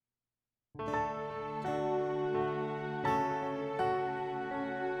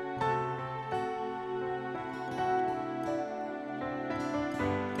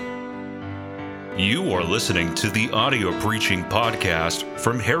You are listening to the audio preaching podcast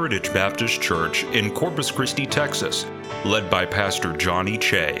from Heritage Baptist Church in Corpus Christi, Texas, led by Pastor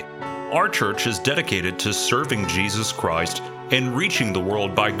Chae. Our church is dedicated to serving Jesus Christ and reaching the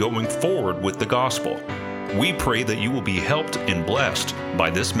world by going forward with the gospel. We pray that you will be helped and blessed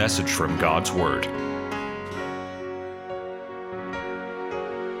by this message from God's Word.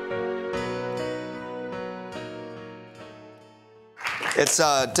 It's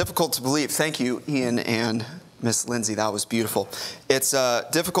difficult to believe. Thank you, Ian and Miss Lindsay. That was beautiful. It's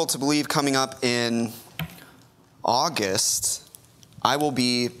difficult to believe coming up in August, I will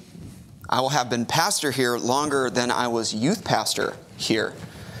have been pastor here longer than I was youth pastor here.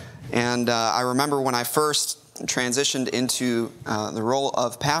 And I remember when I first transitioned into the role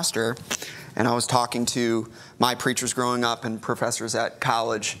of pastor, and I was talking to my preachers growing up and professors at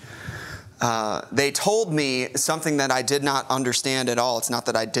college. They told me something that I did not understand at all. It's not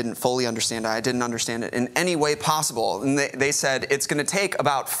that I didn't fully understand it. I didn't understand it in any way possible. And they said, it's going to take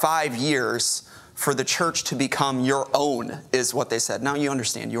about 5 years for the church to become your own, is what they said. Now you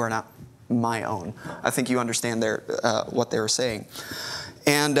understand, you are not my own. I think you understand what they were saying.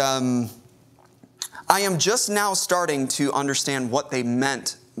 And I am just now starting to understand what they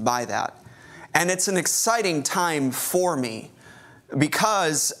meant by that. And it's an exciting time for me,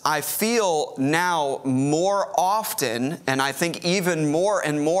 because I feel now more often, and I think even more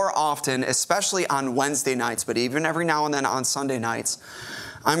and more often, especially on Wednesday nights, but even every now and then on Sunday nights,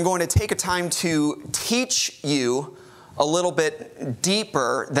 I'm going to take a time to teach you a little bit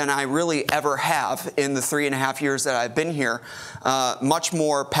deeper than I really ever have in the 3.5 years that I've been here. Much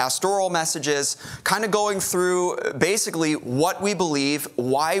more pastoral messages, kind of going through basically what we believe,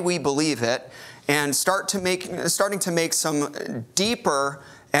 why we believe it, and starting to make some deeper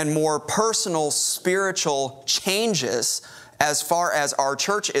and more personal spiritual changes as far as our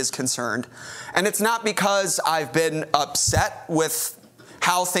church is concerned. And it's not because I've been upset with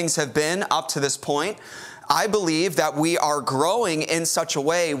how things have been up to this point. I believe that we are growing in such a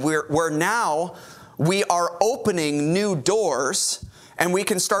way where now we are opening new doors and we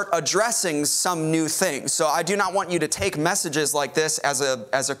can start addressing some new things. So I do not want you to take messages like this as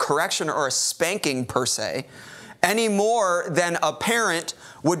a correction or a spanking per se, any more than a parent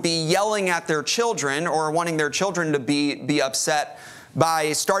would be yelling at their children or wanting their children to be upset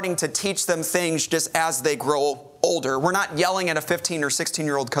by starting to teach them things just as they grow older. We're not yelling at a 15 or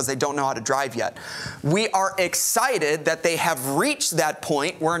 16-year-old because they don't know how to drive yet. We are excited that they have reached that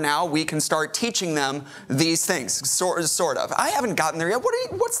point where now we can start teaching them these things, sort of. I haven't gotten there yet.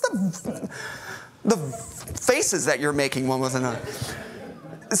 What's the faces that you're making one with another?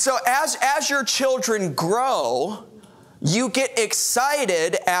 So as your children grow, you get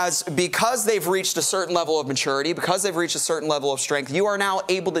excited because they've reached a certain level of maturity, because they've reached a certain level of strength, you are now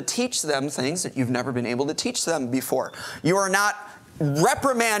able to teach them things that you've never been able to teach them before. You are not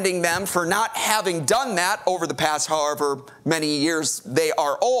reprimanding them for not having done that over the past however many years they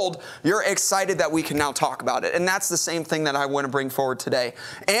are old. You're excited that we can now talk about it. And that's the same thing that I want to bring forward today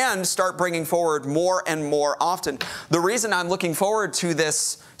and start bringing forward more and more often. The reason I'm looking forward to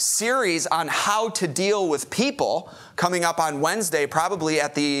this series on how to deal with people coming up on Wednesday, probably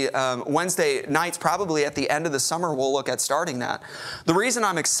at the Wednesday nights, probably at the end of the summer, we'll look at starting that. The reason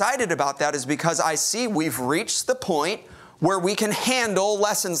I'm excited about that is because I see we've reached the point where we can handle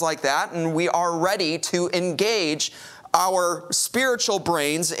lessons like that, and we are ready to engage our spiritual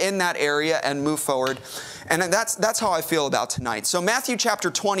brains in that area and move forward. And that's how I feel about tonight. So Matthew chapter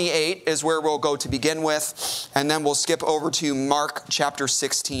 28 is where we'll go to begin with, and then we'll skip over to Mark chapter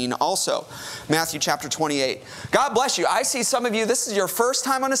 16 also. Matthew chapter 28. God bless you. I see some of you, this is your first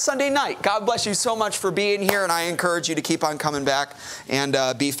time on a Sunday night. God bless you so much for being here, and I encourage you to keep on coming back and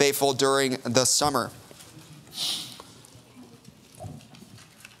be faithful during the summer.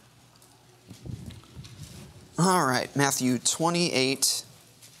 All right, Matthew 28,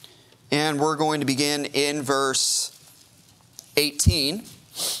 and we're going to begin in verse 18.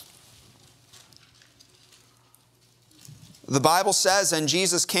 The Bible says, "And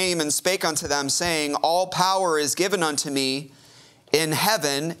Jesus came and spake unto them, saying, All power is given unto me in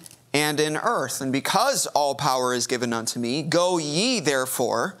heaven and in earth. And because all power is given unto me, go ye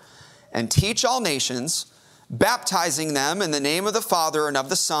therefore and teach all nations, baptizing them in the name of the Father and of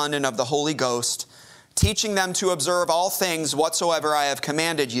the Son and of the Holy Ghost, teaching them to observe all things whatsoever I have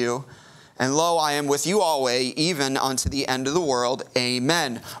commanded you. And lo, I am with you always, even unto the end of the world.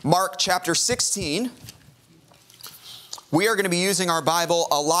 Amen." Mark chapter 16. We are going to be using our Bible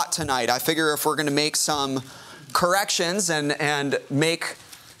a lot tonight. I figure if we're going to make some corrections and make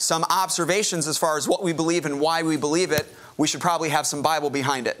some observations as far as what we believe and why we believe it, we should probably have some Bible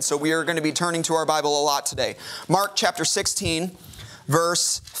behind it. So we are going to be turning to our Bible a lot today. Mark chapter 16,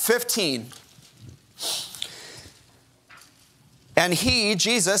 verse 15. And he,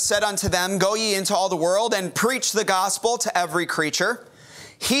 Jesus, said unto them, Go ye into all the world and preach the gospel to every creature.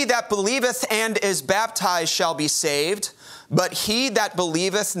 He that believeth and is baptized shall be saved, but he that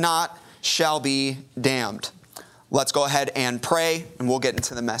believeth not shall be damned. Let's go ahead and pray, and we'll get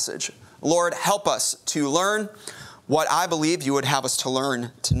into the message. Lord, help us to learn what I believe you would have us to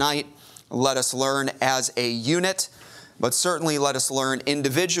learn tonight. Let us learn as a unit, but certainly let us learn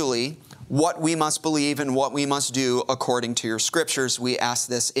individually what we must believe and what we must do according to your scriptures. We ask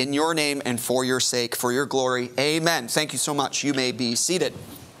this in your name and for your sake, for your glory. Amen. Thank you so much. You may be seated.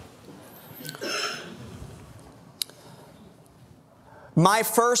 My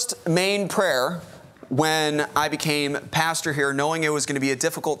first main prayer when I became pastor here, knowing it was going to be a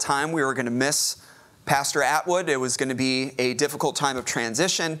difficult time, we were going to miss Pastor Atwood. It was going to be a difficult time of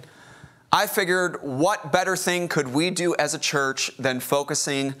transition. I figured, what better thing could we do as a church than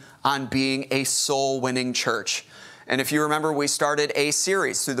focusing on being a soul-winning church? And if you remember, we started a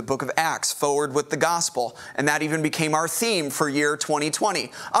series through the book of Acts, Forward with the Gospel, and that even became our theme for year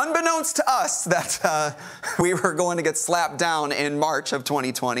 2020. Unbeknownst to us that we were going to get slapped down in March of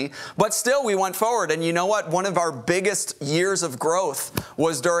 2020, but still we went forward. And you know what? One of our biggest years of growth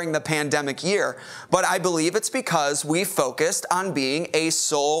was during the pandemic year. But I believe it's because we focused on being a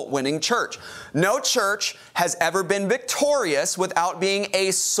soul-winning church. No church has ever been victorious without being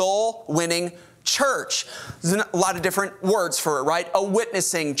a soul-winning church. There's a lot of different words for it, right? A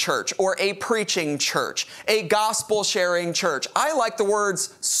witnessing church or a preaching church, a gospel-sharing church. I like the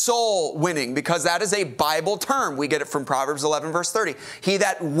words soul-winning because that is a Bible term. We get it from Proverbs 11, verse 30. He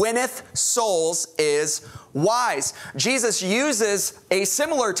that winneth souls is wise. Jesus uses a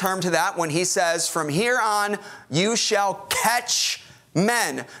similar term to that when he says, from here on you shall catch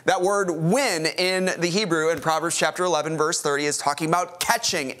men. That word win in the Hebrew in Proverbs chapter 11, verse 30 is talking about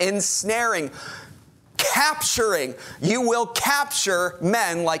catching, ensnaring, capturing. You will capture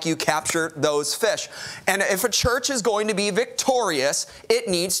men like you captured those fish. And if a church is going to be victorious, it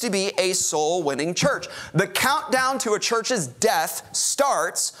needs to be a soul-winning church. The countdown to a church's death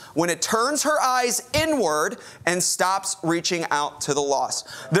starts when it turns her eyes inward and stops reaching out to the lost.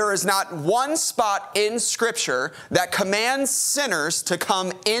 There is not one spot in Scripture that commands sinners to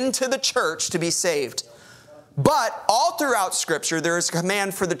come into the church to be saved. But all throughout Scripture, there is a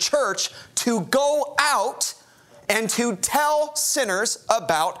command for the church to go out and to tell sinners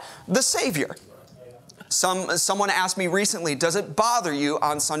about the Savior. Someone asked me recently, does it bother you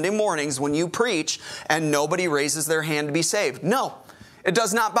on Sunday mornings when you preach and nobody raises their hand to be saved? No. It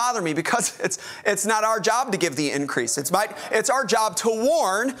does not bother me because it's not our job to give the increase. It's our job to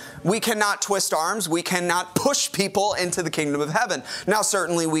warn. We cannot twist arms. We cannot push people into the kingdom of heaven. Now,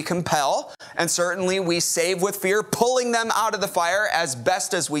 certainly we compel, and certainly we save with fear, pulling them out of the fire as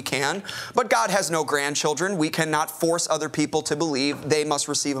best as we can. But God has no grandchildren. We cannot force other people to believe they must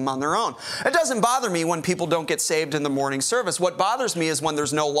receive them on their own. It doesn't bother me when people don't get saved in the morning service. What bothers me is when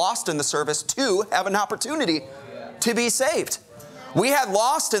there's no lost in the service to have an opportunity to be saved. We had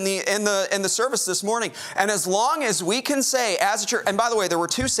lost in the service this morning, and as long as we can say as a church, and by the way, there were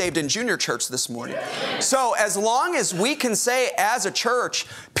 2 saved in junior church this morning. So as long as we can say as a church,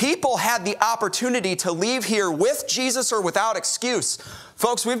 people had the opportunity to leave here with Jesus or without excuse.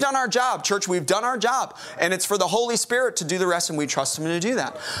 Folks, we've done our job. Church, we've done our job. And it's for the Holy Spirit to do the rest, and we trust Him to do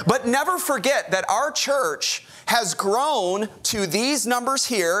that. But never forget that our church has grown to these numbers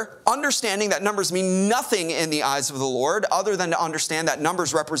here, understanding that numbers mean nothing in the eyes of the Lord other than to understand that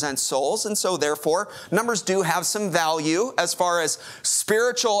numbers represent souls. And so therefore, numbers do have some value as far as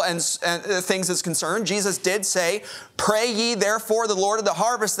spiritual and things is concerned. Jesus did say, pray ye therefore the Lord of the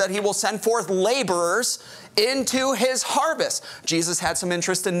harvest that He will send forth laborers into His harvest. Jesus had some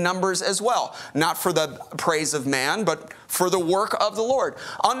interest in numbers as well, not for the praise of man, but for the work of the Lord.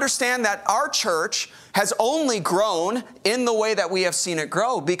 Understand that our church has only grown in the way that we have seen it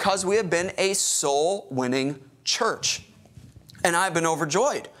grow because we have been a soul-winning church. And I've been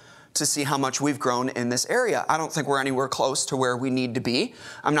overjoyed to see how much we've grown in this area. I don't think we're anywhere close to where we need to be.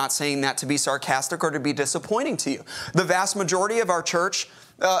 I'm not saying that to be sarcastic or to be disappointing to you. The vast majority of our church,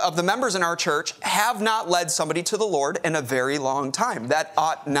 of the members in our church, have not led somebody to the Lord in a very long time. That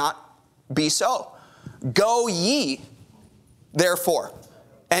ought not be so. Go ye, therefore,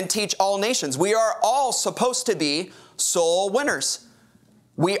 and teach all nations. We are all supposed to be soul winners.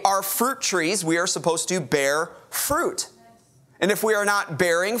 We are fruit trees. We are supposed to bear fruit. And if we are not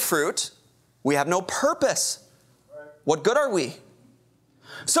bearing fruit, we have no purpose. What good are we?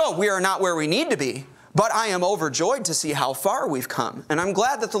 So we are not where we need to be, But I am overjoyed to see how far we've come. And I'm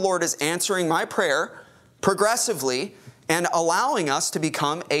glad that the Lord is answering my prayer progressively and allowing us to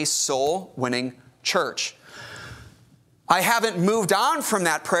become a soul-winning church. I haven't moved on from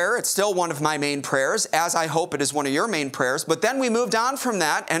that prayer. It's still one of my main prayers, as I hope it is one of your main prayers. But then we moved on from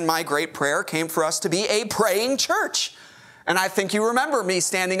that, and my great prayer came for us to be a praying church. And I think you remember me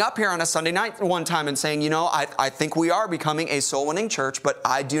standing up here on a Sunday night one time and saying, I think we are becoming a soul-winning church, but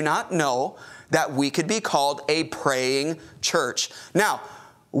I do not know that we could be called a praying church. Now,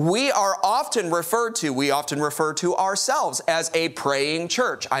 we often refer to ourselves as a praying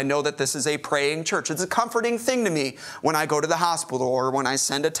church. I know that this is a praying church. It's a comforting thing to me when I go to the hospital or when I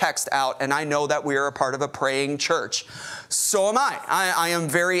send a text out and I know that we are a part of a praying church. So am I. I am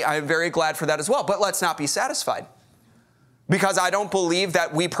very glad for that as well. But let's not be satisfied, because I don't believe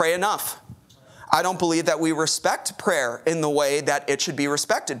that we pray enough. I don't believe that we respect prayer in the way that it should be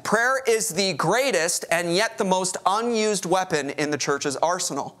respected. Prayer is the greatest and yet the most unused weapon in the church's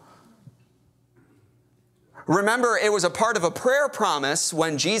arsenal. Remember, it was a part of a prayer promise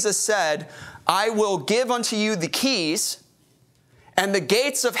when Jesus said, I will give unto you the keys, and the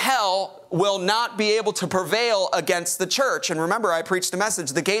gates of hell will not be able to prevail against the church. And remember, I preached a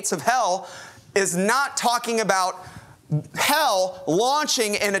message. The gates of hell is not talking about hell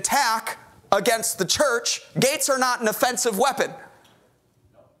launching an attack against the church. Gates are not an offensive weapon.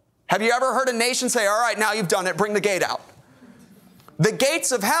 Have you ever heard a nation say, all right, now you've done it, bring the gate out? The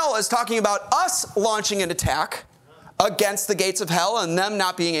gates of hell is talking about us launching an attack against the gates of hell and them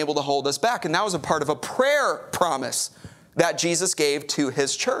not being able to hold us back. And that was a part of a prayer promise that Jesus gave to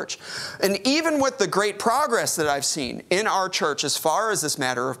his church. And even with the great progress that I've seen in our church as far as this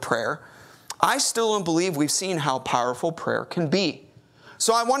matter of prayer, I still don't believe we've seen how powerful prayer can be.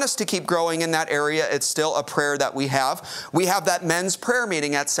 So I want us to keep growing in that area. It's still a prayer that we have. We have that men's prayer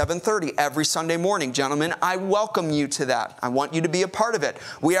meeting at 7:30 every Sunday morning. Gentlemen, I welcome you to that. I want you to be a part of it.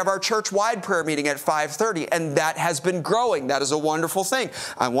 We have our church-wide prayer meeting at 5:30, and that has been growing. That is a wonderful thing.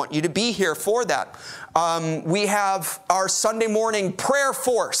 I want you to be here for that. We have our Sunday morning prayer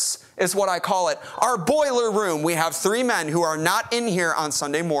force, is what I call it. Our boiler room. We have 3 men who are not in here on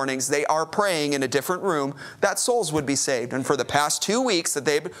Sunday mornings. They are praying in a different room that souls would be saved. And for the past 3 weeks that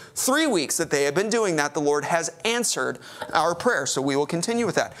they have been doing that, the Lord has answered our prayer. So we will continue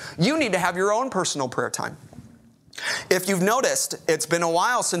with that. You need to have your own personal prayer time. If you've noticed, it's been a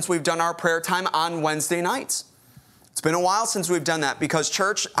while since we've done our prayer time on Wednesday nights. It's been a while since we've done that because,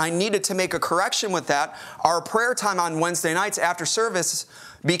 church, I needed to make a correction with that. Our prayer time on Wednesday nights after service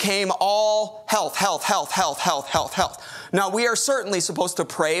became all health. Now, we are certainly supposed to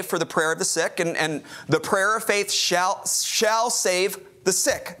pray for the prayer of the sick, and the prayer of faith shall save the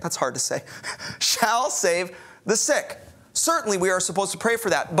sick. That's hard to say. Shall save the sick. Certainly, we are supposed to pray for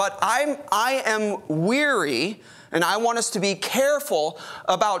that. But I am weary, and I want us to be careful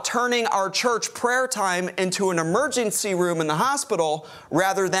about turning our church prayer time into an emergency room in the hospital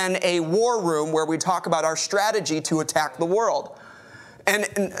rather than a war room where we talk about our strategy to attack the world. And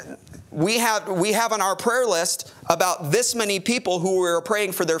we have on our prayer list about this many people who are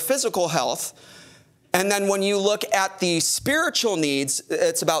praying for their physical health. And then when you look at the spiritual needs,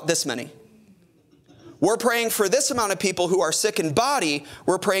 it's about this many. We're praying for this amount of people who are sick in body.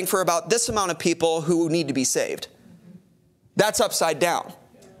 We're praying for about this amount of people who need to be saved. That's upside down.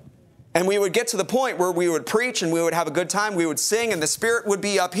 And we would get to the point where we would preach and we would have a good time. We would sing and the Spirit would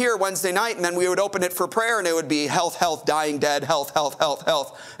be up here Wednesday night, and then we would open it for prayer and it would be health, dying, dead, health.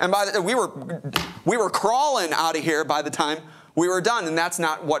 And we were crawling out of here by the time we were done, and that's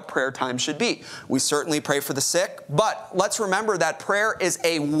not what prayer time should be. We certainly pray for the sick, but let's remember that prayer is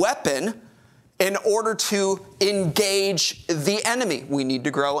a weapon in order to engage the enemy. We need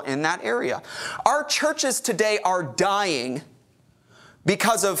to grow in that area. Our churches today are dying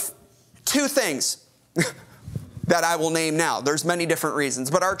because of 2 things that I will name now. There's many different reasons,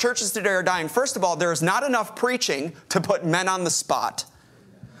 but our churches today are dying. First of all, there's not enough preaching to put men on the spot.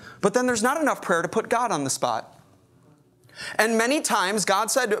 But then there's not enough prayer to put God on the spot. And many times God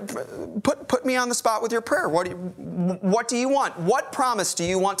said, put me on the spot with your prayer. What do you want? What promise do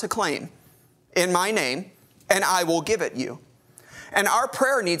you want to claim in my name? And I will give it you. And our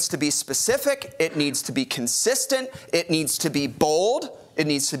prayer needs to be specific. It needs to be consistent. It needs to be bold. It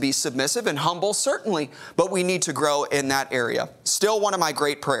needs to be submissive and humble, certainly. But we need to grow in that area. Still one of my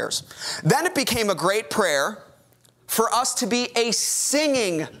great prayers. Then it became a great prayer for us to be a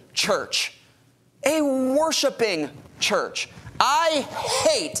singing church, a worshiping church. I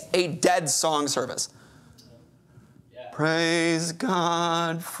hate a dead song service. Yeah. Praise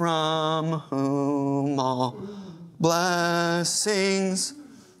God from whom all blessings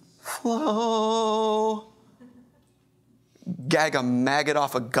flow. Gag a maggot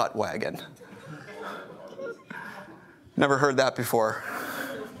off a gut wagon. Never heard that before.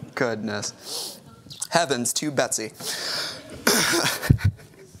 Goodness. Heavens to Betsy.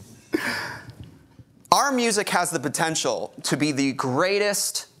 Our music has the potential to be the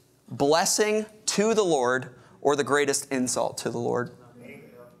greatest blessing to the Lord or the greatest insult to the Lord.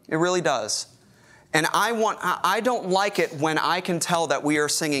 It really does. And I don't like it when I can tell that we are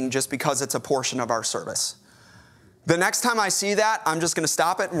singing just because it's a portion of our service. The next time I see that, I'm just going to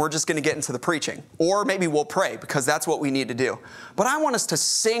stop it and we're just going to get into the preaching. Or maybe we'll pray because that's what we need to do. But I want us to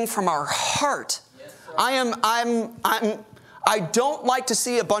sing from our heart. I don't like to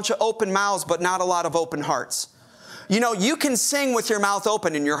see a bunch of open mouths, but not a lot of open hearts. You know, you can sing with your mouth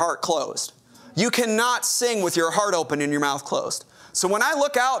open and your heart closed. You cannot sing with your heart open and your mouth closed. So when I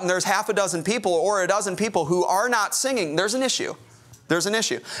look out and there's half a dozen people or a dozen people who are not singing, there's an issue. There's an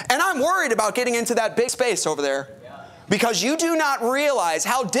issue. And I'm worried about getting into that big space over there because you do not realize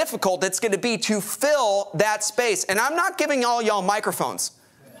how difficult it's going to be to fill that space. And I'm not giving all y'all microphones.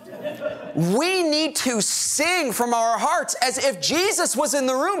 We need to sing from our hearts as if Jesus was in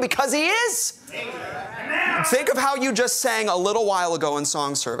the room because he is. Think of how you just sang a little while ago in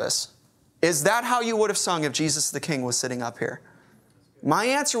song service. Is that how you would have sung if Jesus the King was sitting up here? My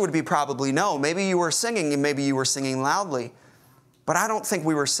answer would be probably no. Maybe you were singing and maybe you were singing loudly. But I don't think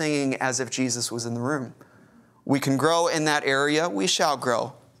we were singing as if Jesus was in the room. We can grow in that area. We shall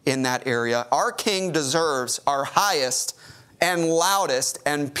grow in that area. Our King deserves our highest and loudest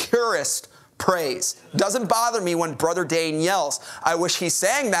and purest praise. Doesn't bother me when Brother Dane yells. I wish he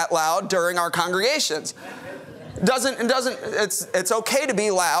sang that loud during our congregations. It's okay to be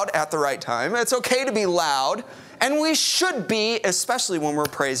loud at the right time. It's okay to be loud. And we should be, especially when we're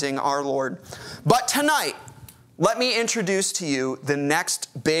praising our Lord. But tonight, let me introduce to you the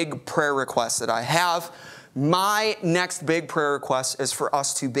next big prayer request that I have. My next big prayer request is for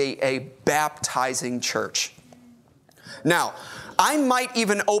us to be a baptizing church. Now, I might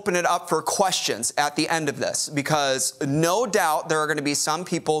even open it up for questions at the end of this because no doubt there are going to be some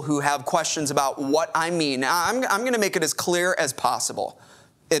people who have questions about what I mean. I'm going to make it as clear as possible.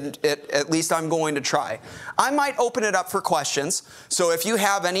 At least I'm going to try. I might open it up for questions, so if you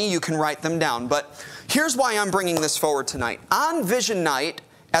have any, you can write them down. But here's why I'm bringing this forward tonight. On Vision Night,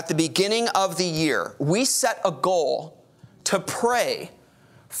 at the beginning of the year, we set a goal to pray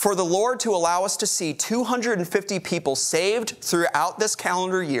for the Lord to allow us to see 250 people saved throughout this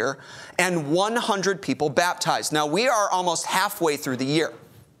calendar year and 100 people baptized. Now, we are almost halfway through the year,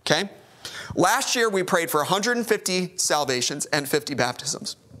 okay? Last year, we prayed for 150 salvations and 50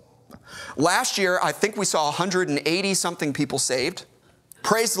 baptisms. Last year, I think we saw 180-something people saved.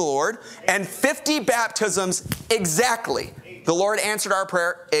 Praise the Lord. And 50 baptisms exactly. The Lord answered our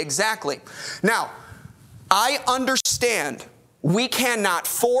prayer exactly. Now, I understand we cannot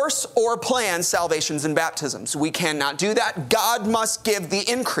force or plan salvations and baptisms. We cannot do that. God must give the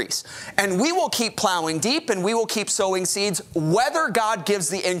increase. And we will keep plowing deep and we will keep sowing seeds whether God gives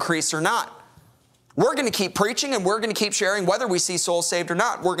the increase or not. We're going to keep preaching and we're going to keep sharing whether we see souls saved or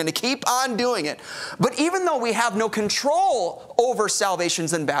not. We're going to keep on doing it. But even though we have no control over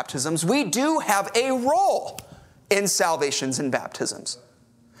salvations and baptisms, we do have a role in salvations and baptisms.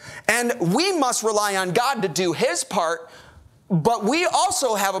 And we must rely on God to do his part, but we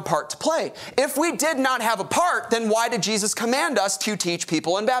also have a part to play. If we did not have a part, then why did Jesus command us to teach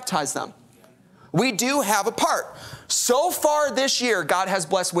people and baptize them? We do have a part. So far this year, God has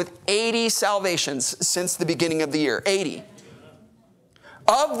blessed with 80 salvations since the beginning of the year. 80.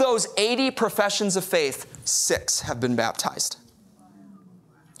 Of those 80 professions of faith, 6 have been baptized.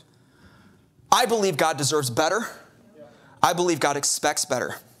 I believe God deserves better. I believe God expects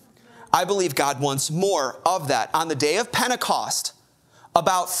better. I believe God wants more of that. On the day of Pentecost,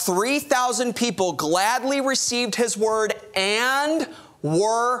 about 3,000 people gladly received his word and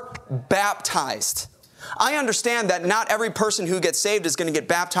were baptized. I understand that not every person who gets saved is going to get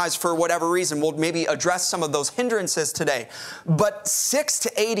baptized for whatever reason. We'll maybe address some of those hindrances today. But 6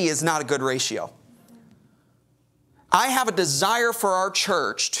 to 80 is not a good ratio. I have a desire for our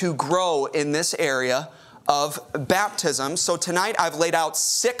church to grow in this area of baptism. So tonight I've laid out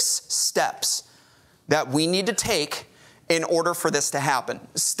 6 steps that we need to take in order for this to happen.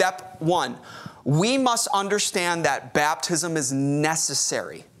 Step 1, we must understand that baptism is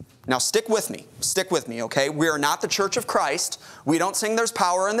necessary. Now stick with me, okay? We are not the Church of Christ. We don't sing there's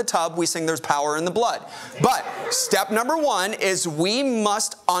power in the tub, we sing there's power in the blood. But step number 1 is we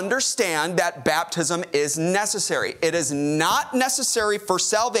must understand that baptism is necessary. It is not necessary for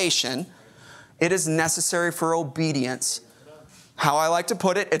salvation. It is necessary for obedience. how I like to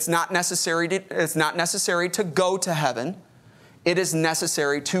put it, it's not necessary to go to heaven. It is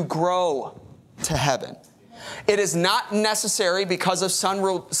necessary to grow to heaven. It is not necessary because of some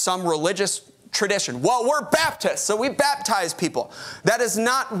religious tradition. Well, we're Baptists, so we baptize people. That is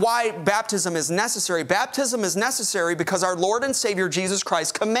not why baptism is necessary. Baptism is necessary because our Lord and Savior Jesus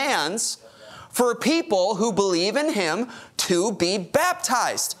Christ commands for people who believe in Him to be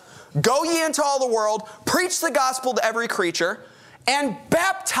baptized. Go ye into all the world, preach the gospel to every creature, and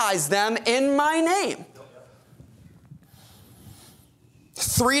baptize them in my name.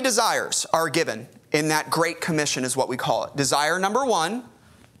 3 desires are given in that Great Commission is what we call it. Desire number 1,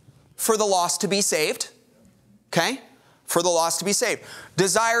 for the lost to be saved. Okay? For the lost to be saved.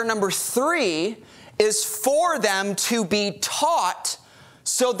 Desire number 3 is for them to be taught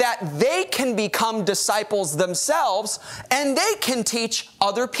so that they can become disciples themselves and they can teach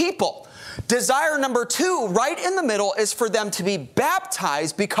other people. Desire number 2, right in the middle, is for them to be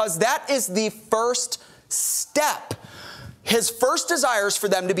baptized because that is the first step. His first desire is for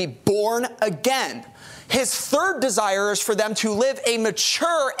them to be born again. His third desire is for them to live a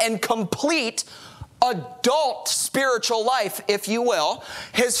mature and complete adult spiritual life, if you will.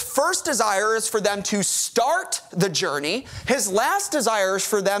 His first desire is for them to start the journey. His last desire is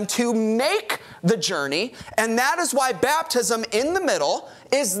for them to make the journey. And that is why baptism in the middle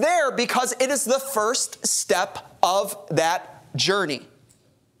is there, because it is the first step of that journey.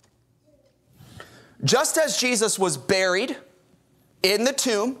 Just as Jesus was buried in the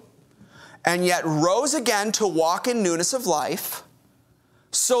tomb and yet rose again to walk in newness of life,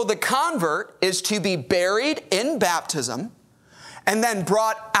 so the convert is to be buried in baptism and then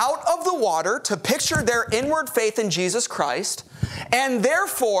brought out of the water to picture their inward faith in Jesus Christ. And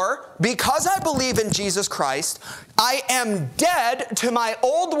therefore, because I believe in Jesus Christ, I am dead to my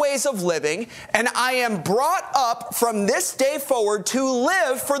old ways of living, and I am brought up from this day forward to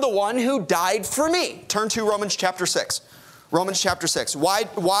live for the one who died for me. Turn to Romans chapter 6. Romans chapter 6.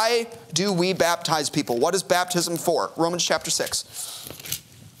 Why do we baptize people? What is baptism for? Romans chapter 6.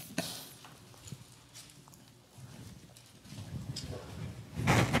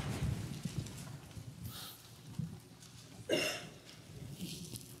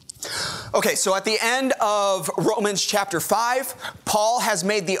 Okay, so at the end of Romans chapter 5, Paul has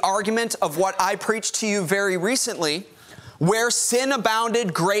made the argument of what I preached to you very recently, where sin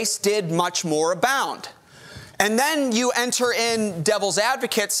abounded, grace did much more abound. And then you enter in devil's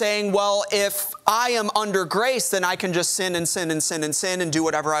advocate saying, well, if I am under grace, then I can just sin and sin and sin and sin and do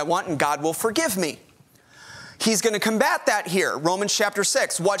whatever I want and God will forgive me. He's going to combat that here. Romans chapter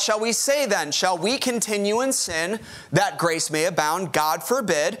 6. What shall we say then? Shall we continue in sin that grace may abound? God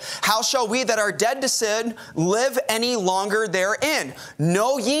forbid. How shall we that are dead to sin live any longer therein?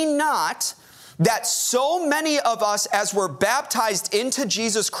 Know ye not that so many of us as were baptized into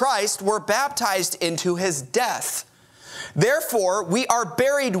Jesus Christ were baptized into His death? Therefore, we are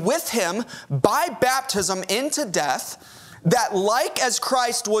buried with Him by baptism into death, that like as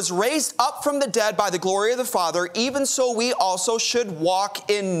Christ was raised up from the dead by the glory of the Father, even so we also should walk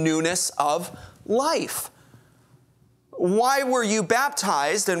in newness of life. Why were you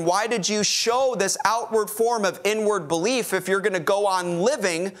baptized, and why did you show this outward form of inward belief if you're going to go on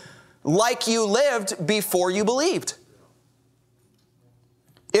living like you lived before you believed?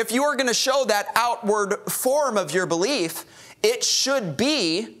 If you are going to show that outward form of your belief, it should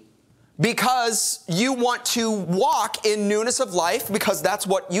be because you want to walk in newness of life, because that's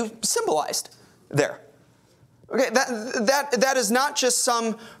what you symbolized there. Okay, that is not just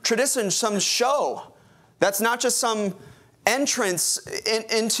some tradition, some show. That's not just some entrance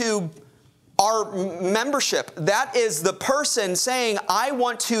into our membership. That is the person saying, I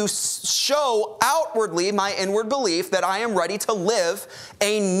want to show outwardly my inward belief that I am ready to live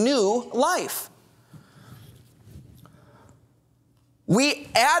a new life. We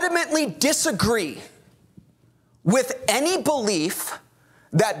adamantly disagree with any belief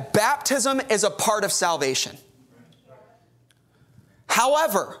that baptism is a part of salvation.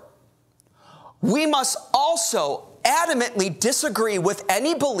 However, we must also adamantly disagree with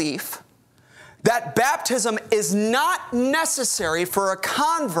any belief that baptism is not necessary for a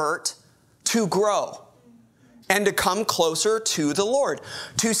convert to grow and to come closer to the Lord.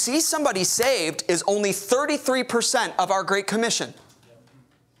 To see somebody saved is only 33% of our Great Commission.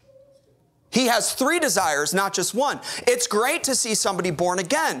 He has 3 desires, not just 1. It's great to see somebody born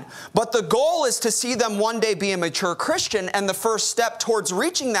again, but the goal is to see them one day be a mature Christian, and the first step towards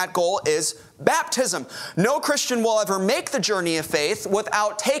reaching that goal is baptism. No Christian will ever make the journey of faith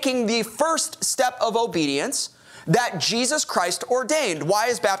without taking the first step of obedience that Jesus Christ ordained. Why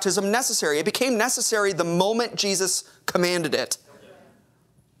is baptism necessary? It became necessary the moment Jesus commanded it.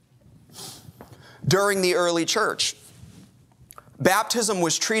 during the early church. Baptism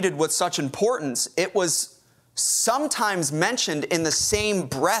was treated with such importance, it was sometimes mentioned in the same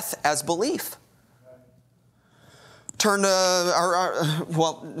breath as belief. Turn to,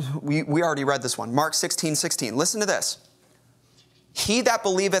 we already read this one. Mark 16:16. Listen to this. He that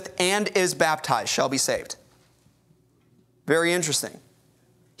believeth and is baptized shall be saved. Very interesting.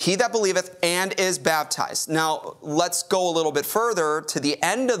 He that believeth and is baptized. Now, let's go a little bit further to the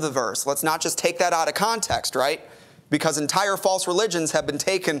end of the verse. Let's not just take that out of context, right? Because entire false religions have been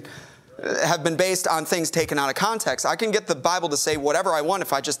based on things taken out of context. I can get the Bible to say whatever I want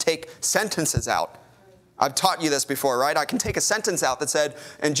if I just take sentences out. I've taught you this before, right? I can take a sentence out that said,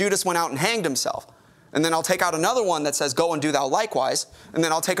 and Judas went out and hanged himself. And then I'll take out another one that says, go and do thou likewise. And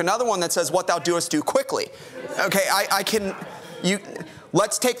then I'll take another one that says, what thou doest, do quickly. Okay,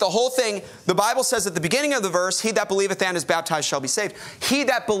 let's take the whole thing. The Bible says at the beginning of the verse, he that believeth and is baptized shall be saved. He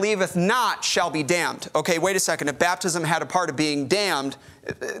that believeth not shall be damned. Okay, wait a second. If baptism had a part of being damned,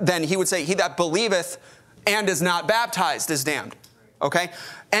 then he would say, he that believeth and is not baptized is damned. Okay?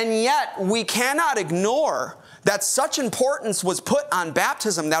 And yet, we cannot ignore that such importance was put on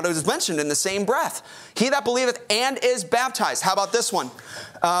baptism that it was mentioned in the same breath. He that believeth and is baptized. How about this one?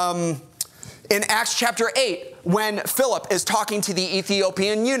 In Acts chapter 8, when Philip is talking to the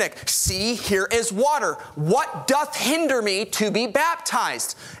Ethiopian eunuch, see, here is water. What doth hinder me to be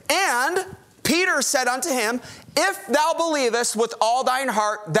baptized? And Peter said unto him, if thou believest with all thine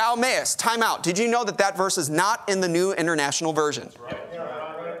heart, thou mayest. Time out. Did you know that that verse is not in the New International Version?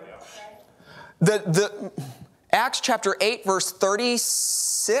 The Acts chapter 8, verse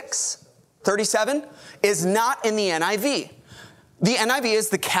 37 is not in the NIV. The NIV is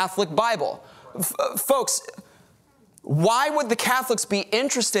the Catholic Bible. Folks, why would the Catholics be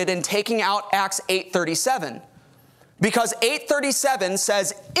interested in taking out Acts 8:37? Because 8:37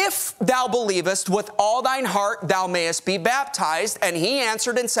 says, if thou believest with all thine heart, thou mayest be baptized. And he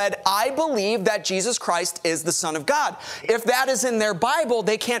answered and said, I believe that Jesus Christ is the Son of God. If that is in their Bible,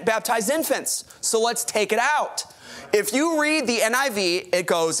 they can't baptize infants. So let's take it out. If you read the NIV, it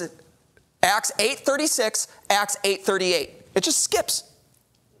goes Acts 8:36, Acts 8:38. It just skips.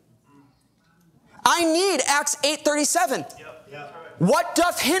 I need Acts 8:37. What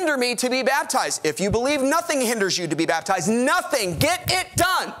doth hinder me to be baptized? If you believe, nothing hinders you to be baptized. Nothing. Get it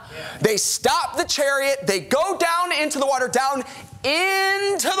done. Yeah. They stop the chariot. They go down into the water, down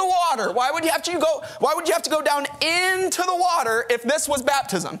into the water. Why would you have to go down into the water if this was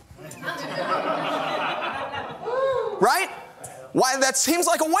baptism? Right? Why? That seems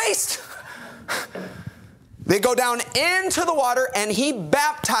like a waste. They go down into the water and he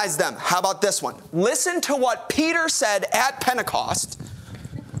baptized them. How about this one? Listen to what Peter said at Pentecost.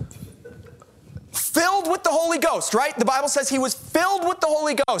 Filled with the Holy Ghost, right? The Bible says he was filled with the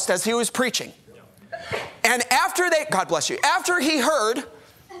Holy Ghost as he was preaching. And after God bless you, after the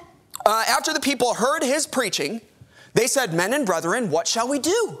people heard his preaching, they said, men and brethren, what shall we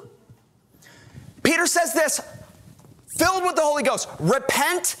do? Peter says this, filled with the Holy Ghost,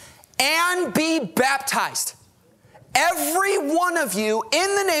 repent and be baptized, every one of you,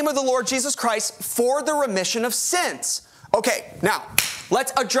 in the name of the Lord Jesus Christ, for the remission of sins. Okay, now,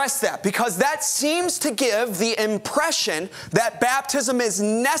 let's address that, because that seems to give the impression that baptism is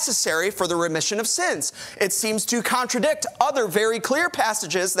necessary for the remission of sins. It seems to contradict other very clear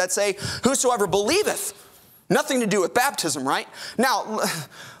passages that say, whosoever believeth. Nothing to do with baptism, right? Now,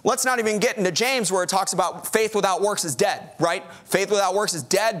 let's not even get into James where it talks about faith without works is dead, right? Faith without works is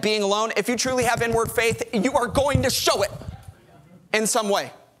dead, being alone. If you truly have inward faith, you are going to show it in some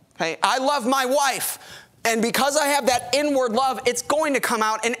way. Okay? I love my wife, and because I have that inward love, it's going to come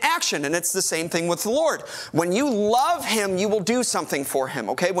out in action, and it's the same thing with the Lord. When you love him, you will do something for him,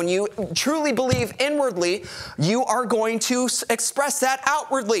 okay? When you truly believe inwardly, you are going to express that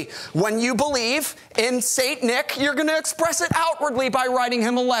outwardly. When you believe in Saint Nick, you're going to express it outwardly by writing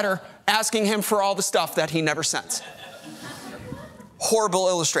him a letter, asking him for all the stuff that he never sends. Horrible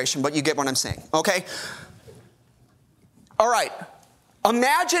illustration, but you get what I'm saying, okay? All right,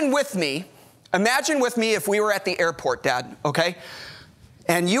 imagine with me if we were at the airport, Dad, okay?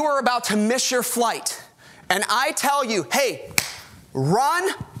 And you were about to miss your flight. And I tell you, hey,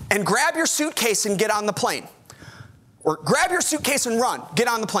 run and grab your suitcase and get on the plane. Or grab your suitcase and run, get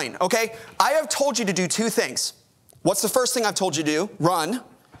on the plane, okay? I have told you to do two things. What's the first thing I've told you to do? Run.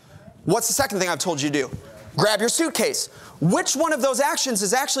 What's the second thing I've told you to do? Grab your suitcase. Which one of those actions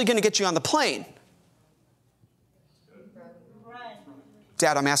is actually going to get you on the plane?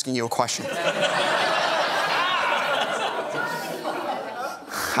 Dad, I'm asking you a question.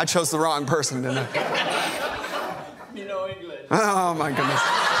 I chose the wrong person, didn't I? You know English. Oh, my goodness.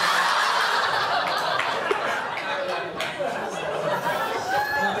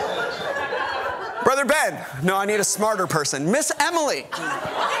 Brother Ben. No, I need a smarter person. Miss Emily.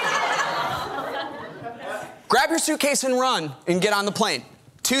 Grab your suitcase and run and get on the plane.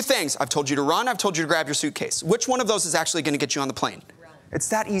 2 things. I've told you to run. I've told you to grab your suitcase. Which one of those is actually going to get you on the plane? Run. It's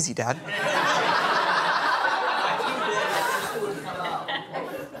that easy, Dad.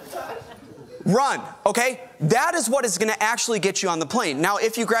 Run, okay? That is what is going to actually get you on the plane. Now,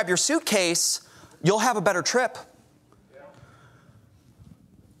 if you grab your suitcase, you'll have a better trip.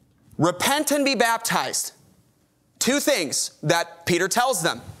 Repent and be baptized. 2 things that Peter tells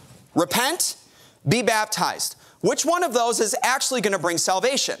them. Repent, be baptized. Which one of those is actually going to bring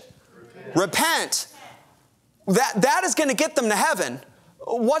salvation? Repent. That is going to get them to heaven.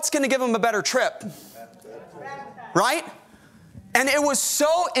 What's going to give them a better trip? Right? And it was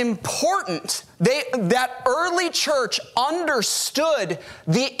so important that early church understood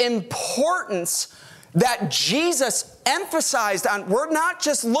the importance that Jesus emphasized on. We're not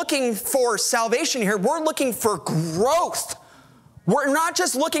just looking for salvation here. We're looking for growth. We're not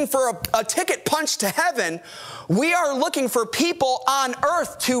just looking for a ticket punch to heaven. We are looking for people on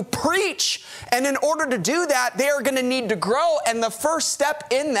earth to preach. And in order to do that, they are going to need to grow. And the first step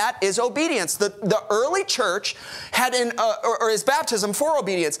in that is obedience. The early church had is baptism for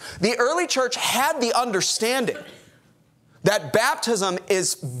obedience. The early church had the understanding that baptism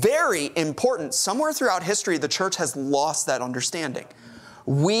is very important. Somewhere throughout history, the church has lost that understanding.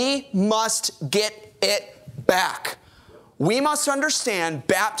 We must get it back. We must understand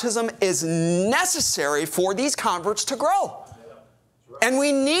baptism is necessary for these converts to grow. And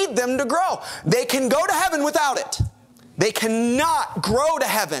we need them to grow. They can go to heaven without it. They cannot grow to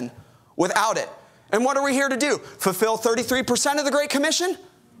heaven without it. And what are we here to do? Fulfill 33% of the Great Commission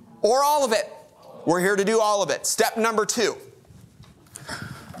or all of it? We're here to do all of it. Step number 2.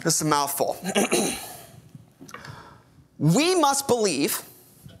 This is a mouthful. We must believe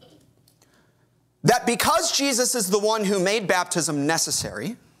that because Jesus is the one who made baptism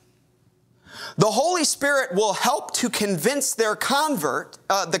necessary, the Holy Spirit will help to convince the convert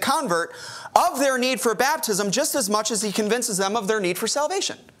of their need for baptism just as much as he convinces them of their need for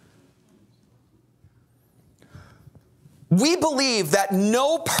salvation. We believe that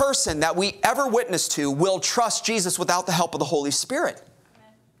no person that we ever witness to will trust Jesus without the help of the Holy Spirit.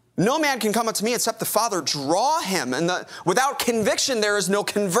 No man can come up to me except the Father draw him. And without conviction, there is no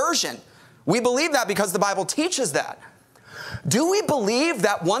conversion. We believe that because the Bible teaches that. Do we believe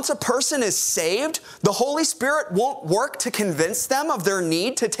that once a person is saved, the Holy Spirit won't work to convince them of their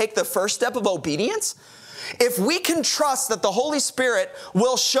need to take the first step of obedience? If we can trust that the Holy Spirit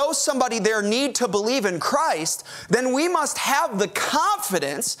will show somebody their need to believe in Christ, then we must have the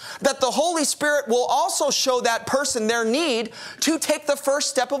confidence that the Holy Spirit will also show that person their need to take the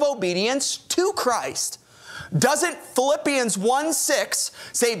first step of obedience to Christ. Doesn't Philippians 1:6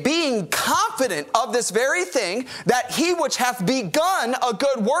 say, being confident of this very thing, that he which hath begun a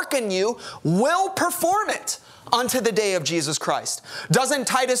good work in you will perform it unto the day of Jesus Christ? Doesn't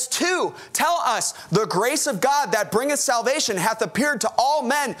Titus 2 tell us, the grace of God that bringeth salvation hath appeared to all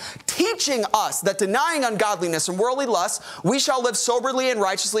men, teaching us that denying ungodliness and worldly lusts, we shall live soberly and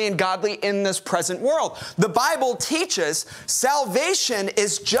righteously and godly in this present world? The Bible teaches salvation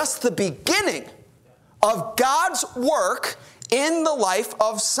is just the beginning of God's work in the life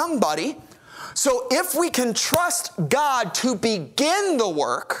of somebody. So if we can trust God to begin the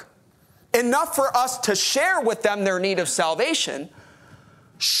work, enough for us to share with them their need of salvation,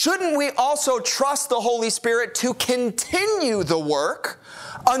 shouldn't we also trust the Holy Spirit to continue the work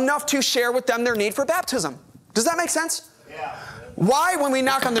enough to share with them their need for baptism? Does that make sense? Yeah. Why, when we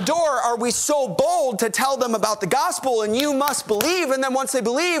knock on the door, are we so bold to tell them about the gospel and you must believe, and then once they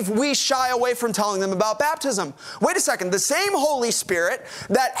believe, we shy away from telling them about baptism? Wait a second. The same Holy Spirit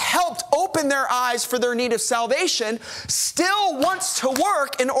that helped open their eyes for their need of salvation still wants to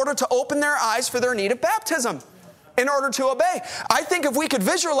work in order to open their eyes for their need of baptism, in order to obey. I think if we could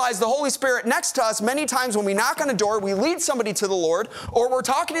visualize the Holy Spirit next to us, many times when we knock on a door, we lead somebody to the Lord, or we're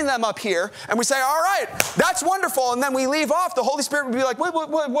talking to them up here, and we say, all right, that's wonderful, and then we leave off, the Holy Spirit would be like,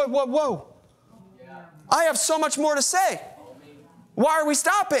 whoa. I have so much more to say. Why are we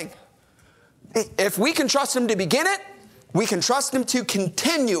stopping? If we can trust Him to begin it, we can trust Him to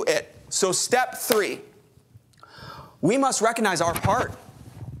continue it. So step 3, we must recognize our part.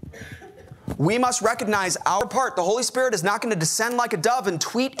 We must recognize our part. The Holy Spirit is not going to descend like a dove and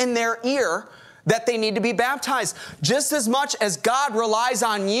tweet in their ear that they need to be baptized. Just as much as God relies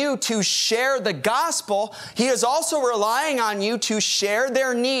on you to share the gospel, He is also relying on you to share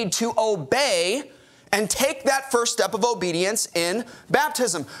their need to obey and take that first step of obedience in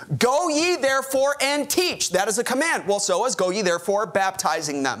baptism. Go ye therefore and teach. That is a command. Well, so is go ye therefore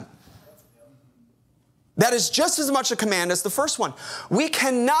baptizing them. That is just as much a command as the first one. We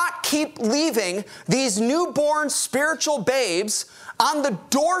cannot keep leaving these newborn spiritual babes on the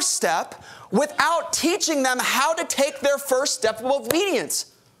doorstep without teaching them how to take their first step of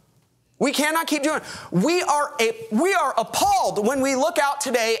obedience. We cannot keep doing it. We are appalled when we look out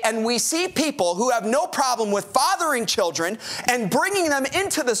today and we see people who have no problem with fathering children and bringing them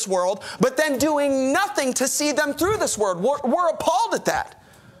into this world, but then doing nothing to see them through this world. We're appalled at that.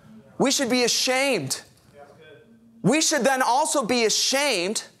 We should be ashamed. We should then also be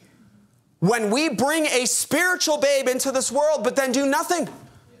ashamed when we bring a spiritual babe into this world, but then do nothing.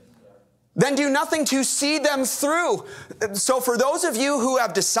 Then do nothing to see them through. So for those of you who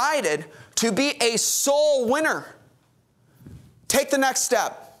have decided to be a soul winner, take the next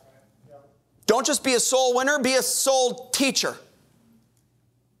step. Don't just be a soul winner, be a soul teacher.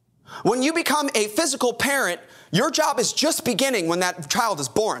 When you become a physical parent, your job is just beginning when that child is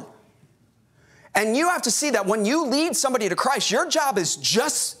born. And you have to see that when you lead somebody to Christ, your job is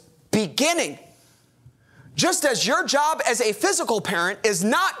just beginning. Just as your job as a physical parent is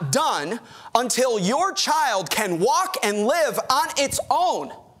not done until your child can walk and live on its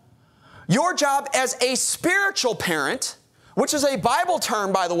own. Your job as a spiritual parent, which is a Bible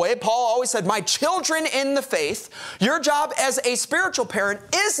term, by the way, Paul always said, my children in the faith. Your job as a spiritual parent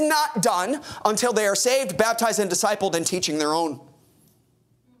is not done until they are saved, baptized, and discipled and teaching their own.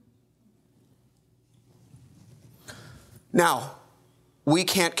 Now, we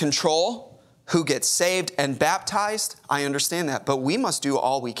can't control who gets saved and baptized. I understand that. But we must do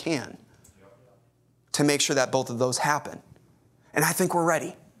all we can to make sure that both of those happen. And I think we're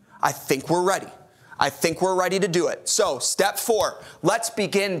ready. I think we're ready to do it. So, step 4, let's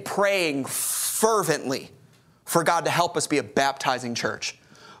begin praying fervently for God to help us be a baptizing church.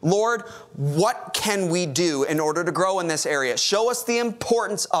 Lord, what can we do in order to grow in this area? Show us the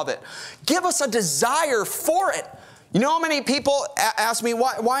importance of it. Give us a desire for it. You know how many people ask me,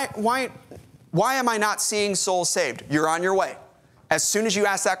 why am I not seeing souls saved? You're on your way. As soon as you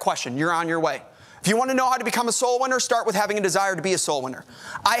ask that question, you're on your way. If you want to know how to become a soul winner, start with having a desire to be a soul winner.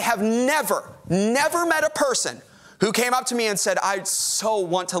 I have never met a person who came up to me and said, I so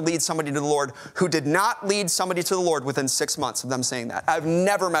want to lead somebody to the Lord, who did not lead somebody to the Lord within 6 months of them saying that. I've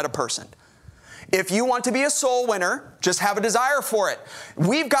never met a person. If you want to be a soul winner, just have a desire for it.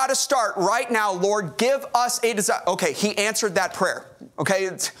 We've got to start right now. Lord, give us a desire. Okay, he answered that prayer. Okay,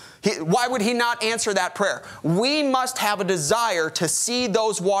 why would he not answer that prayer? We must have a desire to see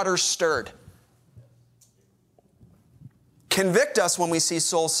those waters stirred. Convict us when we see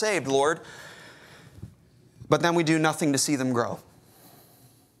souls saved, Lord, but then we do nothing to see them grow.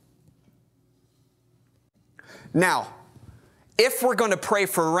 Now, if we're going to pray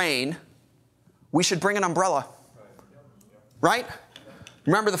for rain, we should bring an umbrella, right?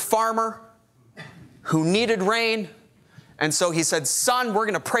 Remember the farmer who needed rain? And so he said, son, we're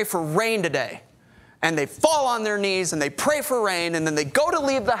going to pray for rain today. And they fall on their knees and they pray for rain. And then they go to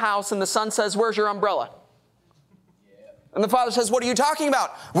leave the house and the son says, where's your umbrella? And the father says, what are you talking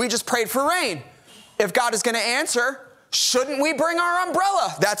about? We just prayed for rain. If God is going to answer, shouldn't we bring our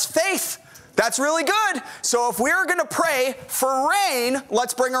umbrella? That's faith. That's really good. So if we're going to pray for rain,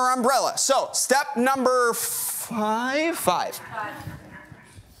 let's bring our umbrella. So step number five.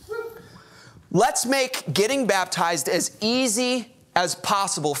 Let's make getting baptized as easy as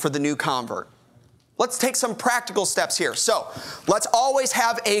possible for the new convert. Let's take some practical steps here. So let's always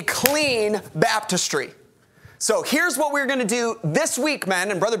have a clean baptistry. So here's what we're going to do this week,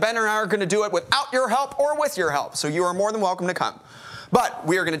 men, and Brother Ben and I are going to do it without your help or with your help. So you are more than welcome to come. But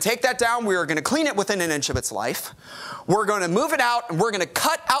we are going to take that down. We are going to clean it within an inch of its life. We're going to move it out, and we're going to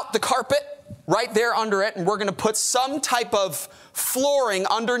cut out the carpet right there under it, and we're going to put some type of flooring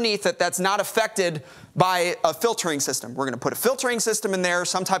underneath it that's not affected by a filtering system. We're going to put a filtering system in there,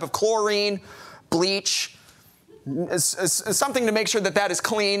 some type of chlorine, bleach, something to make sure that that is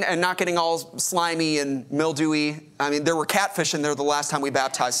clean and not getting all slimy and mildewy. I mean, there were catfish in there the last time we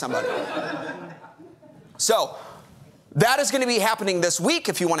baptized somebody. So that is going to be happening this week.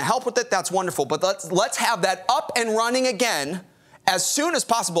 If you want to help with it, that's wonderful. But let's have that up and running again as soon as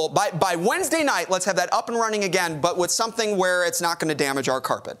possible. By Wednesday night, let's have that up and running again, but with something where it's not going to damage our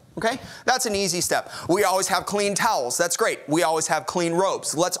carpet. Okay? That's an easy step. We always have clean towels. That's great. We always have clean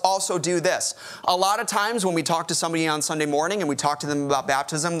robes. Let's also do this. A lot of times when we talk to somebody on Sunday morning and we talk to them about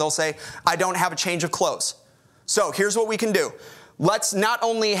baptism, they'll say, I don't have a change of clothes. So here's what we can do. Let's not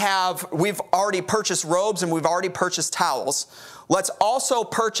only we've already purchased robes and we've already purchased towels. Let's also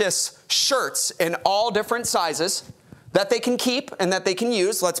purchase shirts in all different sizes that they can keep and that they can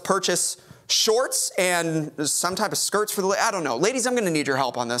use. Let's purchase shorts and some type of skirts for the I don't know. Ladies, I'm going to need your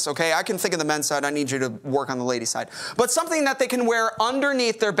help on this, okay? I can think of the men's side. I need you to work on the ladies' side. But something that they can wear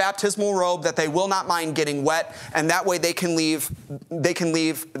underneath their baptismal robe that they will not mind getting wet, and that way they can leave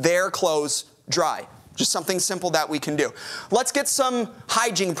their clothes dry. Just something simple that we can do. Let's get some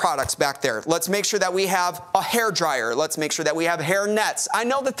hygiene products back there. Let's make sure that we have a hair dryer. Let's make sure that we have hair nets. I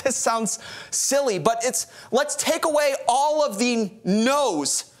know that this sounds silly, but let's take away all of the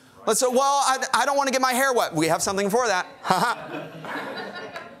no's. Let's say, well, I don't want to get my hair wet. We have something for that.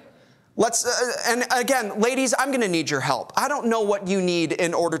 And again, ladies, I'm going to need your help. I don't know what you need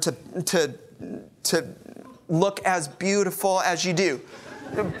in order to look as beautiful as you do.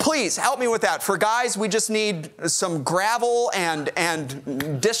 Please help me with that. For guys, we just need some gravel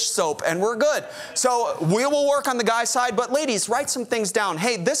and dish soap, and we're good. So we will work on the guy side. But ladies, write some things down.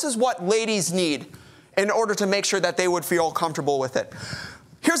 Hey, this is what ladies need in order to make sure that they would feel comfortable with it.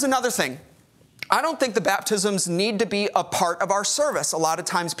 Here's another thing. I don't think the baptisms need to be a part of our service. A lot of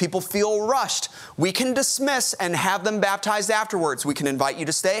times people feel rushed. We can dismiss and have them baptized afterwards. We can invite you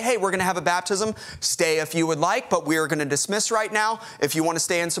to stay. Hey, we're going to have a baptism. Stay if you would like, but we are going to dismiss right now. If you want to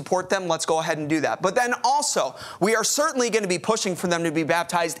stay and support them, let's go ahead and do that. But then also, we are certainly going to be pushing for them to be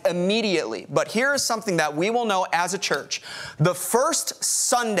baptized immediately. But here is something that we will know as a church. The first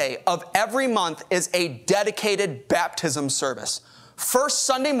Sunday of every month is a dedicated baptism service. First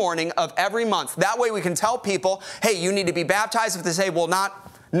Sunday morning of every month. That way we can tell people, hey, you need to be baptized. If they say, well,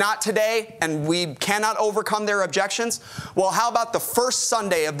 not today, and we cannot overcome their objections, well, how about the first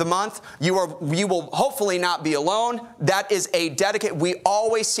Sunday of the month? You will hopefully not be alone. That is a dedicated, we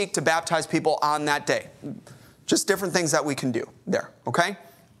always seek to baptize people on that day. Just different things that we can do there, okay?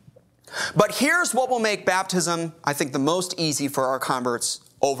 But here's what will make baptism, I think, the most easy for our converts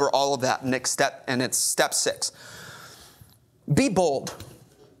over all of that next step, and it's step 6. Be bold.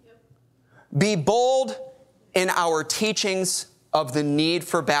 Be bold in our teachings of the need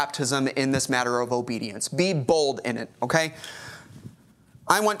for baptism in this matter of obedience. Be bold in it, okay?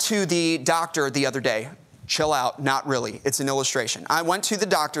 I went to the doctor the other day. Chill out, not really. It's an illustration. I went to the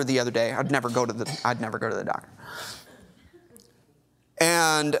doctor the other day. I'd never go to the doctor.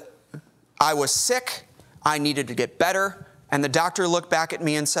 And I was sick. I needed to get better. And the doctor looked back at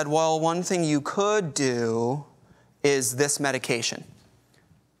me and said, well, one thing you could do is this medication.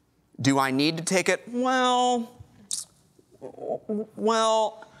 Do I need to take it? Well,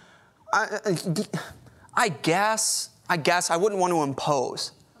 I guess I wouldn't want to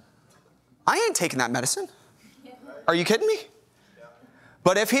impose. I ain't taking that medicine. Are you kidding me?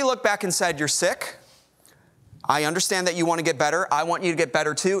 But if he looked back and said, you're sick, I understand that you want to get better. I want you to get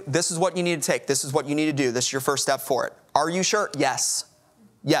better too. This is what you need to take. This is what you need to do. This is your first step for it. Are you sure? Yes.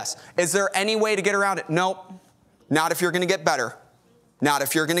 Yes. Is there any way to get around it? Nope. Not if you're going to get better. Not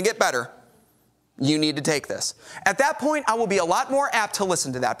if you're going to get better. You need to take this. At that point, I will be a lot more apt to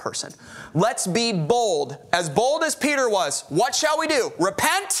listen to that person. Let's be bold. As bold as Peter was. What shall we do?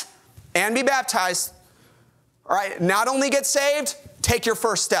 Repent and be baptized. All right. Not only get saved, take your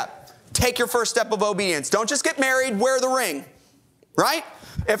first step. Take your first step of obedience. Don't just get married, wear the ring. Right?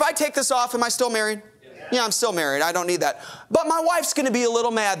 If I take this off, am I still married? Yeah, I'm still married. I don't need that. But my wife's going to be a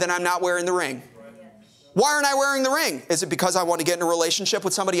little mad that I'm not wearing the ring. Why aren't I wearing the ring? Is it because I want to get in a relationship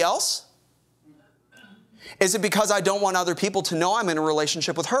with somebody else? Is it because I don't want other people to know I'm in a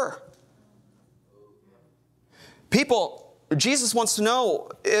relationship with her? People, Jesus wants to know,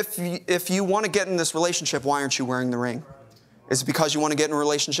 if you want to get in this relationship, why aren't you wearing the ring? Is it because you want to get in a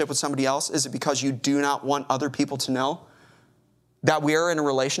relationship with somebody else? Is it because you do not want other people to know that we are in a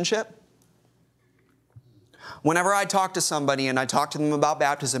relationship? Whenever I talk to somebody and I talk to them about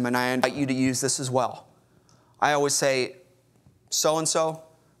baptism and I invite you to use this as well, I always say, so-and-so,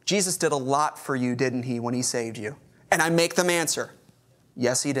 Jesus did a lot for you, didn't he, when he saved you? And I make them answer,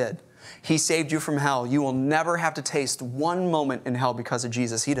 yes, he did. He saved you from hell. You will never have to taste one moment in hell because of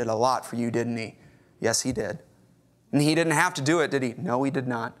Jesus. He did a lot for you, didn't he? Yes, he did. And he didn't have to do it, did he? No, he did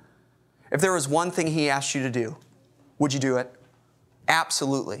not. If there was one thing he asked you to do, would you do it?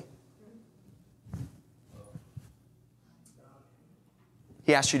 Absolutely.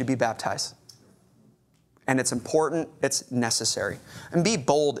 He asked you to be baptized. And it's important, it's necessary. And be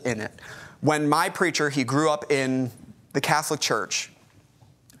bold in it. When my preacher, he grew up in the Catholic Church,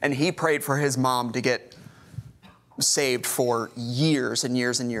 and he prayed for his mom to get saved for years and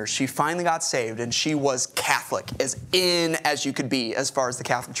years and years. She finally got saved, and she was Catholic, as in as you could be as far as the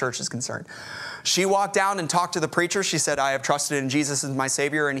Catholic Church is concerned. She walked down and talked to the preacher. She said, I have trusted in Jesus as my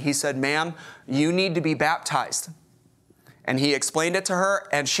Savior. And he said, ma'am, you need to be baptized. And he explained it to her,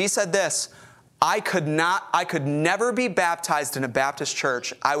 and she said this, I could never be baptized in a Baptist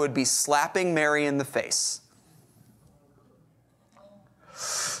church. I would be slapping Mary in the face.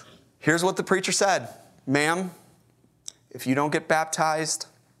 Here's what the preacher said. Ma'am, if you don't get baptized,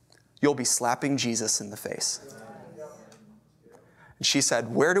 you'll be slapping Jesus in the face. And she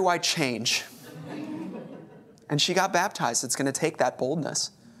said, where do I change? And she got baptized. It's going to take that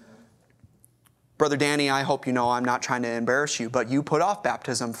boldness. Brother Danny, I hope you know I'm not trying to embarrass you, but you put off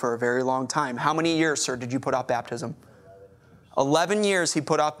baptism for a very long time. How many years, sir, did you put off baptism? 11 years he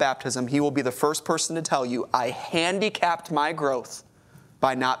put off baptism. He will be the first person to tell you, I handicapped my growth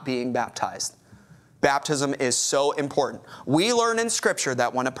by not being baptized. Baptism is so important. We learn in Scripture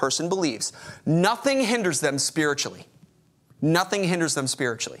that when a person believes, nothing hinders them spiritually. Nothing hinders them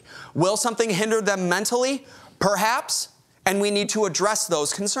spiritually. Will something hinder them mentally? Perhaps, and we need to address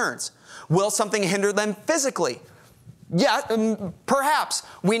those concerns. Will something hinder them physically? Yeah, perhaps.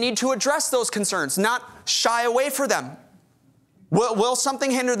 We need to address those concerns, not shy away from them. Will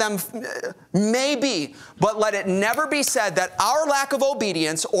something hinder them? Maybe, but let it never be said that our lack of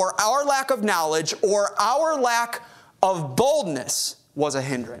obedience or our lack of knowledge or our lack of boldness was a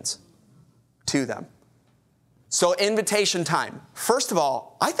hindrance to them. So invitation time. First of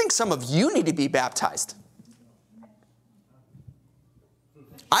all, I think some of you need to be baptized.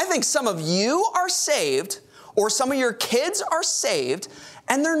 I think some of you are saved, or some of your kids are saved,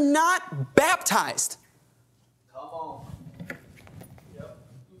 and they're not baptized. Come on. Yep.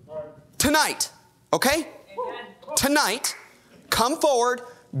 Tonight, okay? Amen. Tonight, come forward,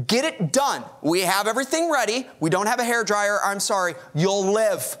 get it done. We have everything ready. We don't have a hairdryer. I'm sorry. You'll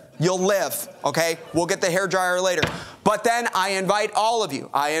live. You'll live, okay? We'll get the hairdryer later. But then I invite all of you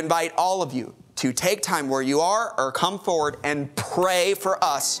to take time where you are or come forward and pray for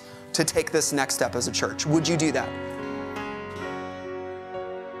us to take this next step as a church. Would you do that?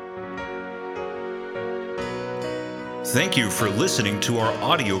 Thank you for listening to our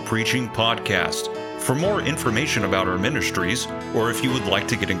audio preaching podcast. For more information about our ministries, or if you would like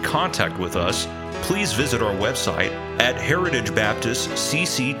to get in contact with us, please visit our website at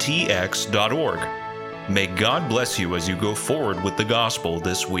heritagebaptistcctx.org. May God bless you as you go forward with the gospel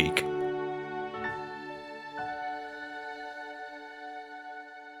this week.